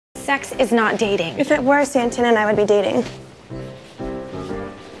Sex is not dating. If it were, Santana and I would be dating.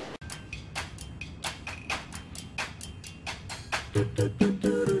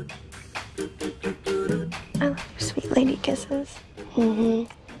 I love your sweet lady kisses.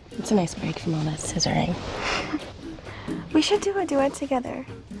 It's a nice break from all that scissoring. We should do a duet together.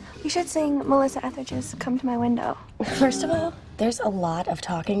 We should sing Melissa Etheridge's Come to My Window. First of all, there's a lot of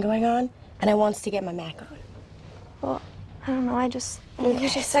talking going on, and I wants to get my Mac on. Well, I don't know,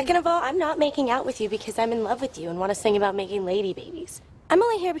 Second of all, I'm not making out with you because I'm in love with you and want to sing about making lady babies. I'm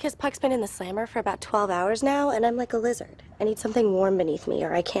only here because Puck's been in the slammer for about 12 hours now, and I'm like a lizard. I need something warm beneath me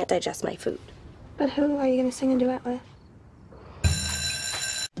or I can't digest my food. But who are you gonna sing a duet with?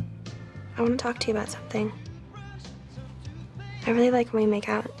 I want to talk to you about something. I really like when we make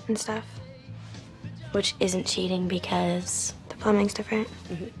out and stuff. Which isn't cheating because... The plumbing's different.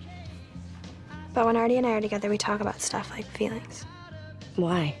 But when Artie and I are together, we talk about stuff like feelings.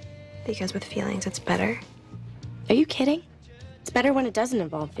 Why? Because with feelings, it's better. Are you kidding? It's better when it doesn't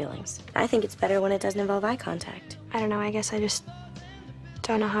involve feelings. I think it's better when it doesn't involve eye contact. I don't know, I guess I just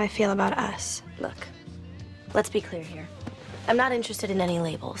don't know how I feel about us. Look, let's be clear here. I'm not interested in any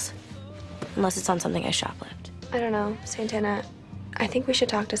labels. Unless it's on something I shoplift. I don't know, Santana. I think we should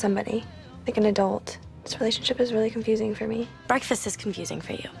talk to somebody. Like an adult. This relationship is really confusing for me. Breakfast is confusing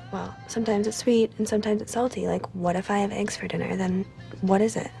for you. Well, sometimes it's sweet and sometimes it's salty. Like, what if I have eggs for dinner? Then what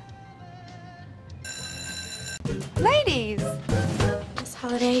is it? Ladies! This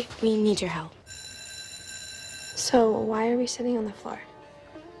holiday, we need your help. So why are we sitting on the floor?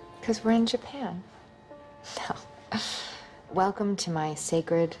 Because we're in Japan. No. Welcome to my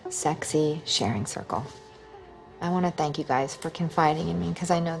sacred, sexy sharing circle. I want to thank you guys for confiding in me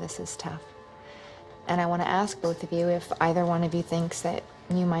because I know this is tough. And I want to ask both of you if either one of you thinks that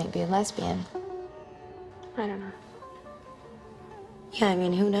you might be a lesbian. I don't know. Yeah, I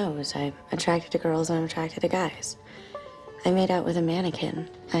mean, who knows? I'm attracted to girls and I'm attracted to guys. I made out with a mannequin.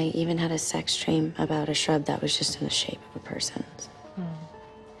 I even had a sex dream about a shrub that was just in the shape of a person.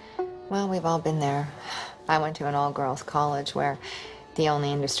 Well, we've all been there. I went to an all-girls college where the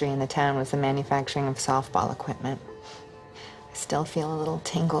only industry in the town was the manufacturing of softball equipment. I still feel a little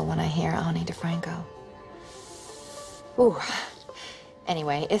tingle when I hear Ani DeFranco. Ooh.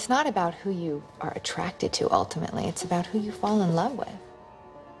 Anyway, it's not about who you are attracted to ultimately. It's about who you fall in love with.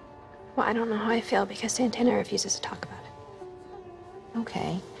 Well, I don't know how I feel because Santana refuses to talk about it.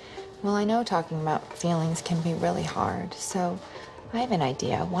 Okay. Well, I know talking about feelings can be really hard, so I have an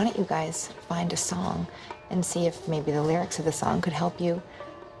idea. Why don't you guys find a song and see if maybe the lyrics of the song could help you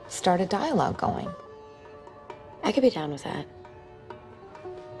start a dialogue going? I could be down with that.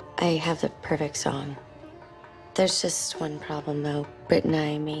 I have the perfect song. There's just one problem, though. Britt and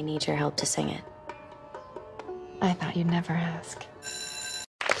I may need your help to sing it. I thought you'd never ask.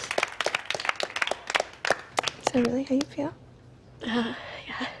 Is that really how you feel? Yeah.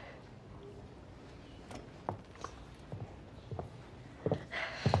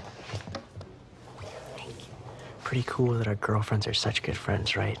 Pretty cool that our girlfriends are such good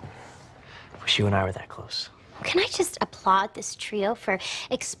friends, right? Wish you and I were that close. Can I just applaud this trio for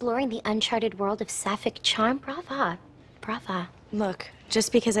exploring the uncharted world of sapphic charm? Brava. Brava. Look,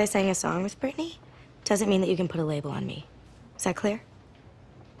 just because I sang a song with Brittany doesn't mean that you can put a label on me. Is that clear?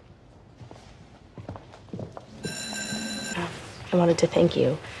 I wanted to thank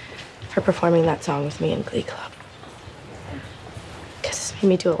you for performing that song with me in Glee Club. Because it's made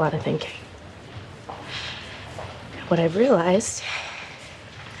me do a lot of thinking. And what I've realized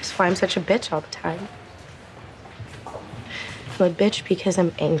is why I'm such a bitch all the time. I'm a bitch because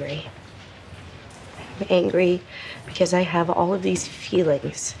I'm angry. I'm angry because I have all of these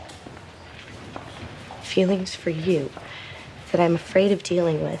feelings. Feelings for you that I'm afraid of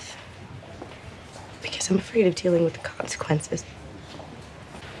dealing with. Because I'm afraid of dealing with the consequences.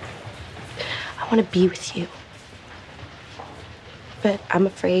 I want to be with you. But I'm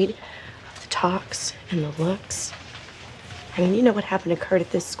afraid of the talks and the looks. I mean, you know what happened to Kurt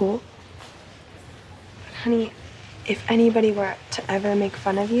at this school? Honey, if anybody were to ever make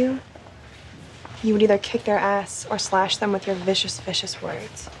fun of you, you would either kick their ass or slash them with your vicious, vicious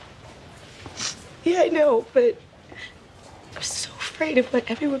words. Yeah, I know, but I'm so afraid of what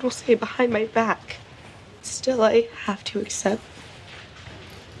everyone will say behind my back. Still, I have to accept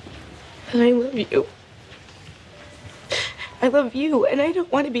that I love you. I love you, and I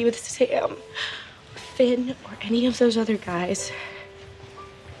don't want to be with Sam, or Finn, or any of those other guys.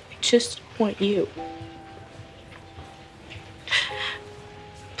 I just want you.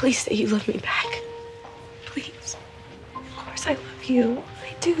 Please say you love me back. Please. Of course I love you.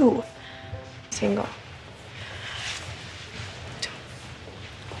 I do. Single.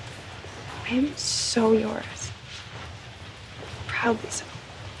 I'm so yours. Proudly so.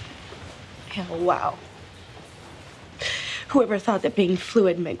 Yeah, wow. Whoever thought that being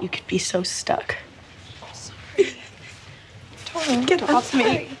fluid meant you could be so stuck? Sorry. Don't get off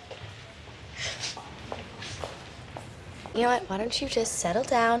me. You know what? Why don't you just settle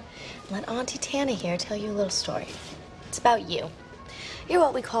down and let Auntie Tana here tell you a little story. It's about you. You're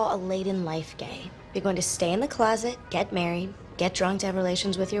what we call a late-in-life gay. You're going to stay in the closet, get married, get drunk to have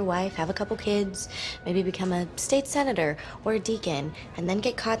relations with your wife, have a couple kids, maybe become a state senator or a deacon, and then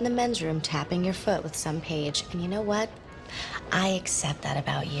get caught in the men's room tapping your foot with some page. And you know what? I accept that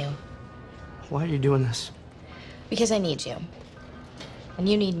about you. Why are you doing this? Because I need you. And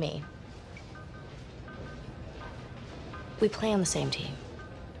you need me. We play on the same team.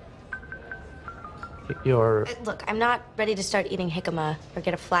 You're... Look, I'm not ready to start eating jicama or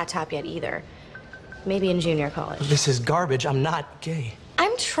get a flat top yet either. Maybe in junior college. This is garbage. I'm not gay.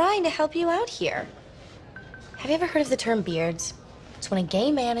 I'm trying to help you out here. Have you ever heard of the term beards? It's when a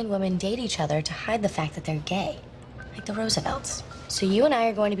gay man and woman date each other to hide the fact that they're gay. Like the Roosevelts. So you and I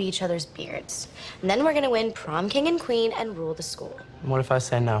are going to be each other's beards. And then we're going to win prom king and queen and rule the school. What if I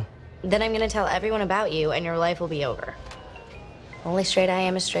say no? Then I'm going to tell everyone about you and your life will be over. Only straight I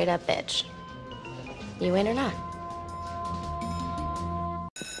am a straight up bitch. You in or not?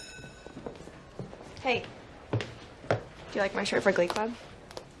 Hey, do you like my shirt for Glee Club?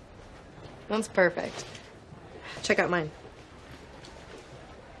 One's perfect. Check out mine.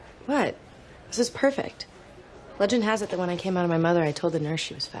 What? This is perfect. Legend has it that when I came out of my mother, I told the nurse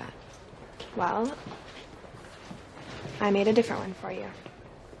she was fat. Well, I made a different one for you.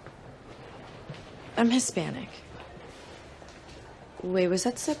 I'm Hispanic. Wait, was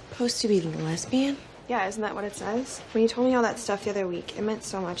that supposed to be lesbian? Yeah, isn't that what it says? When you told me all that stuff the other week, it meant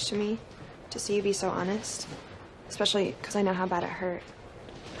so much to me to see you be so honest. Especially because I know how bad it hurt.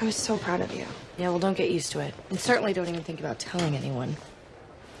 I was so proud of you. Yeah, well, don't get used to it. And certainly don't even think about telling anyone.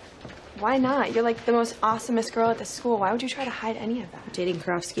 Why not? You're like the most awesomest girl at the school. Why would you try to hide any of that? Dating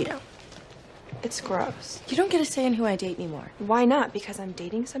Karofsky now. It's gross. You don't get a say in who I date anymore. Why not? Because I'm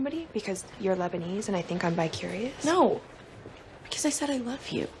dating somebody? Because you're Lebanese and I think I'm bi-curious? No. Because I said I love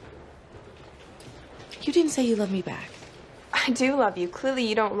you. You didn't say you love me back. I do love you. Clearly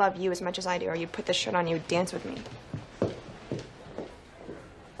you don't love you as much as I do, or you'd put this shirt on, you would dance with me.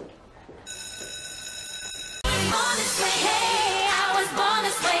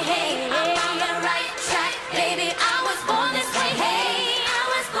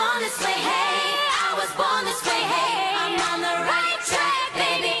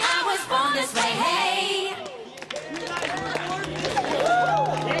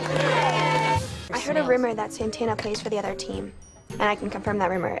 I heard a rumor that Santana plays for the other team, and I can confirm that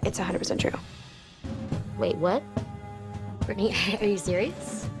rumor. It's 100% true. Wait, what? Brittany, are you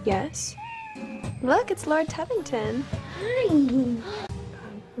serious? Yes. Look, it's Lord Tevington. Hi.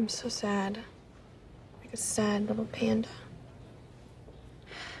 I'm so sad. Like a sad little panda.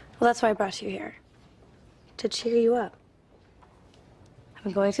 Well, that's why I brought you here. To cheer you up. I've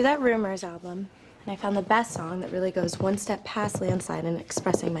been going through that Rumors album, and I found the best song that really goes one step past Landslide in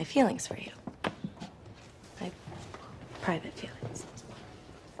expressing my feelings for you. My private feelings.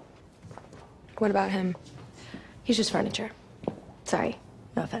 What about him? He's just furniture. Sorry,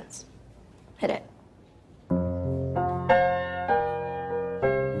 no offense. Hit it.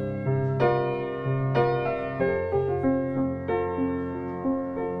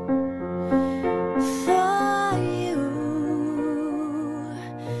 For you,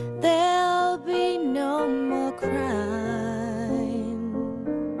 there'll be no more crime.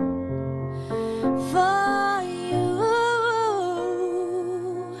 For you,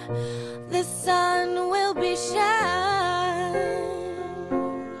 the sun will be shining.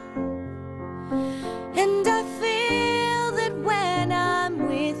 And I feel that when I'm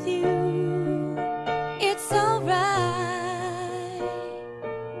with you, it's alright.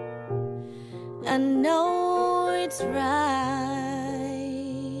 I know it's right.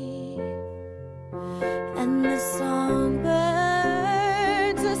 And the songbirds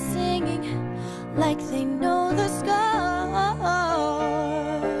are singing like they know the score.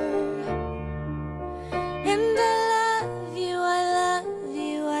 And I love you, I love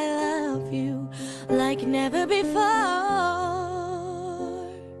you, I love you like never before.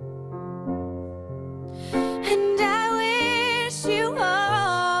 And I wish you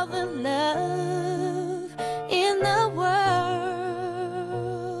all the love in the world.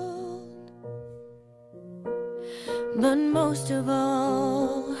 But most of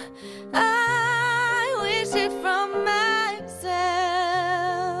all, I wish it from myself.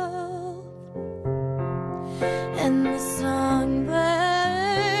 And the songbirds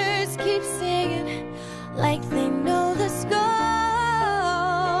keep singing like they know the score.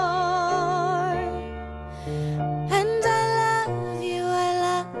 And I love you, I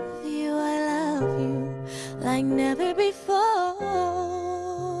love you, I love you like never before.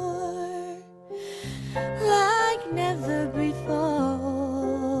 Like never before.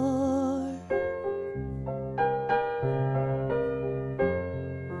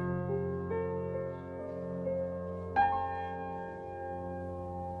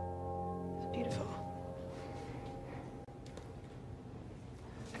 Beautiful.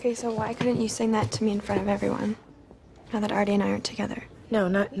 Okay, so why couldn't you sing that to me in front of everyone? Now that Artie and I aren't together. No,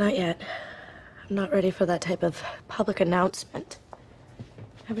 not yet. I'm not ready for that type of public announcement.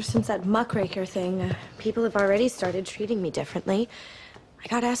 Ever since that muckraker thing, people have already started treating me differently. I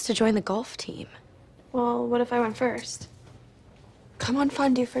got asked to join the golf team. Well, what if I went first? Come on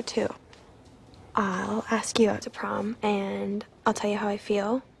fondue for two. I'll ask you out to prom, and I'll tell you how I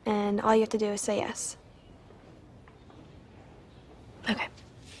feel, and all you have to do is say yes. Okay.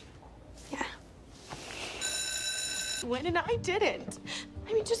 Yeah. When and I didn't.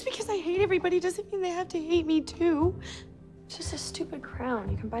 I mean, just because I hate everybody doesn't mean they have to hate me too. It's just a stupid crown.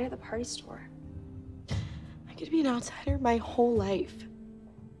 You can buy it at the party store. I could be an outsider my whole life.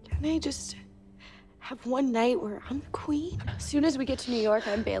 Can't I just have one night where I'm the queen? As soon as we get to New York,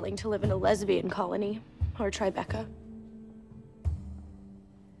 I'm bailing to live in a lesbian colony. Or Tribeca.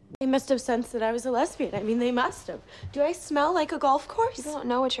 They must have sensed that I was a lesbian. I mean, they must have. Do I smell like a golf course? People don't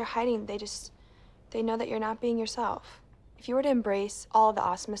know what you're hiding. They know that you're not being yourself. If you were to embrace all of the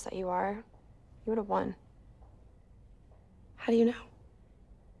awesomeness that you are, you would have won. How do you know?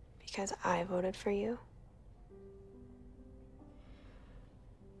 Because I voted for you.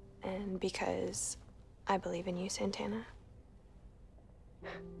 And because I believe in you, Santana.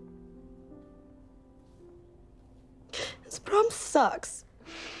 This prom sucks.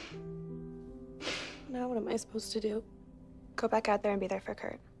 Now what am I supposed to do? Go back out there and be there for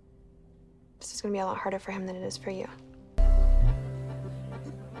Kurt. This is gonna be a lot harder for him than it is for you.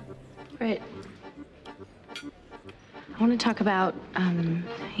 Right. I want to talk about,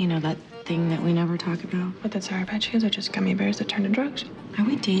 you know, that thing that we never talk about. What, the Sour Patch Kids are just gummy bears that turn to drugs? Are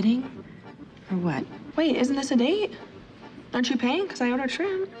we dating? Or what? Wait, isn't this a date? Aren't you paying? Because I ordered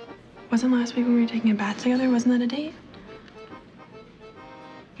shrimp. Wasn't last week when we were taking a bath together? Wasn't that a date?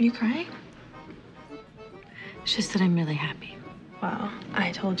 Are you crying? It's just that I'm really happy. Well,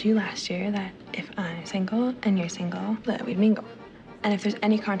 I told you last year that if I'm single and you're single, that we'd mingle. And if there's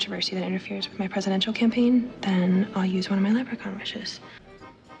any controversy that interferes with my presidential campaign, then I'll use one of my leprechaun wishes.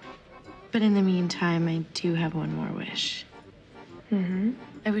 But in the meantime, I do have one more wish. Mm-hmm.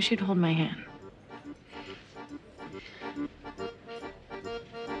 I wish you'd hold my hand.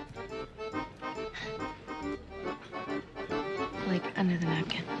 Like under the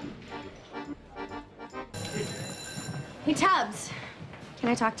napkin. Hey, Tubbs. Can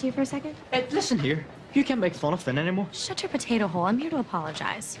I talk to you for a second? Hey, listen here. You can't make fun of Finn anymore. Shut your potato hole. I'm here to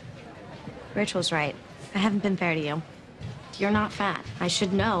apologize. Rachel's right. I haven't been fair to you. You're not fat. I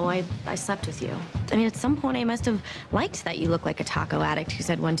should know. I slept with you. I mean, at some point, I must have liked that you look like a taco addict who's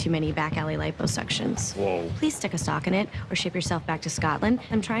had one too many back alley liposuctions. Whoa. Please stick a sock in it or ship yourself back to Scotland.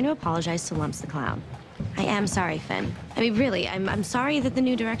 I'm trying to apologize to Lumps the Clown. I am sorry, Finn. I mean, really, I'm sorry that the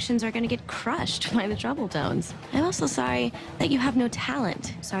new directions are going to get crushed by the Trouble Tones. I'm also sorry that you have no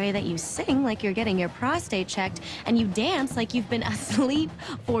talent. Sorry that you sing like you're getting your prostate checked and you dance like you've been asleep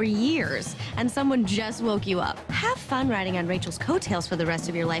for years and someone just woke you up. Have fun riding on Rachel's coattails for the rest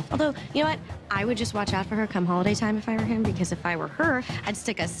of your life. Although, you know what? I would just watch out for her come holiday time if I were him, because if I were her, I'd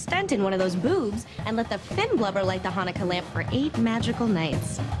stick a stent in one of those boobs and let the Finn blubber light the Hanukkah lamp for 8 magical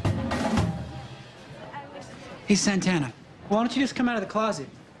nights. Hey, Santana, why don't you just come out of the closet?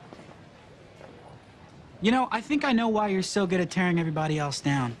 You know, I think I know why you're so good at tearing everybody else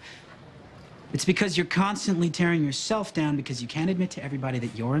down. It's because you're constantly tearing yourself down because you can't admit to everybody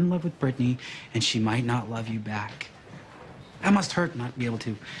that you're in love with Brittany and she might not love you back. That must hurt not to be able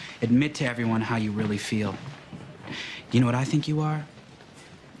to admit to everyone how you really feel. You know what I think you are?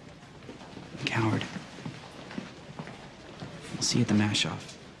 A coward. I'll see you at the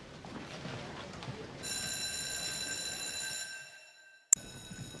mash-off.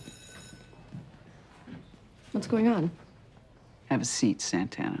 What's going on? Have a seat,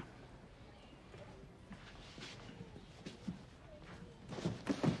 Santana.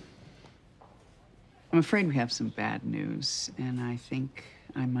 I'm afraid we have some bad news, and I think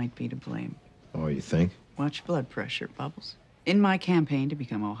I might be to blame. Oh, you think? Watch your blood pressure, Bubbles. In my campaign to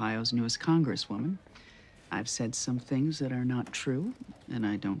become Ohio's newest congresswoman, I've said some things that are not true, and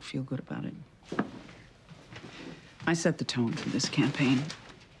I don't feel good about it. I set the tone for this campaign,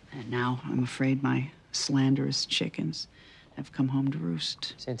 and now I'm afraid my slanderous chickens have come home to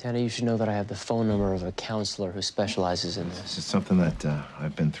roost. Santana, you should know that I have the phone number of a counselor who specializes in this. This is something that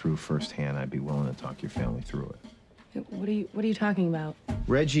I've been through firsthand. I'd be willing to talk your family through it. What are you talking about?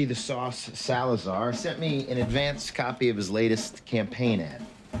 Reggie the Sauce Salazar sent me an advance copy of his latest campaign ad.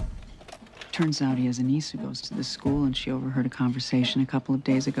 Turns out he has a niece who goes to this school, and she overheard a conversation a couple of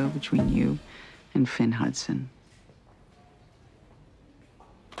days ago between you and Finn Hudson.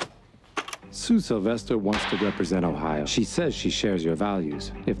 Sue Sylvester wants to represent Ohio. She says she shares your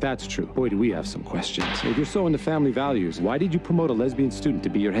values. If that's true, boy, do we have some questions. If you're so into family values, why did you promote a lesbian student to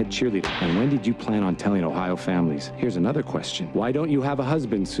be your head cheerleader? And when did you plan on telling Ohio families? Here's another question. Why don't you have a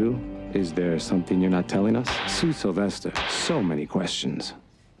husband, Sue? Is there something you're not telling us? Sue Sylvester, so many questions.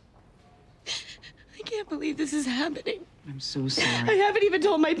 I can't believe this is happening. I'm so sorry. I haven't even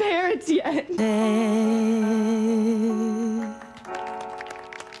told my parents yet.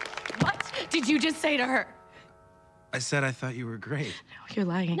 What did you just say to her? I said I thought you were great. No, you're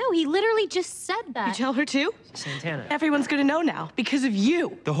lying. No, he literally just said that. You tell her too? Santana. Everyone's gonna know now because of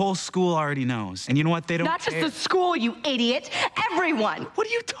you. The whole school already knows. And you know what? They don't Not just care. the school, you idiot. Everyone. What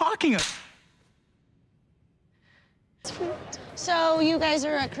are you talking about? So you guys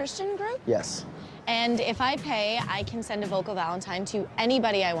are a Christian group? Yes. And if I pay, I can send a vocal Valentine to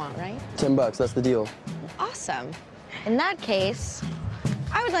anybody I want, right? $10, that's the deal. Awesome. In that case,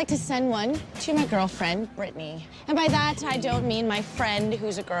 I would like to send one to my girlfriend, Brittany. And by that, I don't mean my friend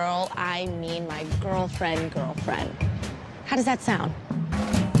who's a girl. I mean my girlfriend. How does that sound?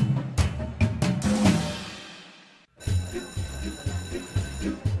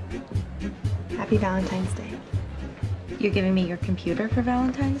 Happy Valentine's Day. You're giving me your computer for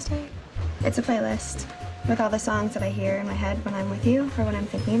Valentine's Day? It's a playlist with all the songs that I hear in my head when I'm with you or when I'm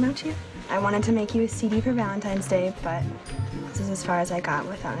thinking about you. I wanted to make you a CD for Valentine's Day, but this is as far as I got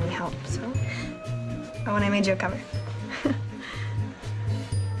without any help, so I made you a cover.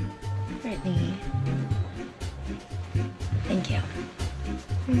 Brittany. Thank you.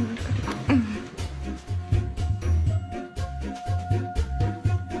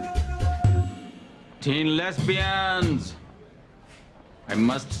 Teen lesbians! I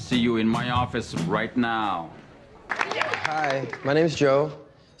must see you in my office right now. Hi, my name's Joe.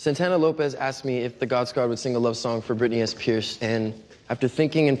 Santana Lopez asked me if the God Squad would sing a love song for Britney S. Pierce, and after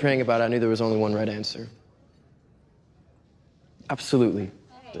thinking and praying about it, I knew there was only one right answer. Absolutely.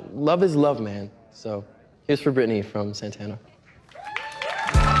 Love is love, man. So here's for Britney from Santana.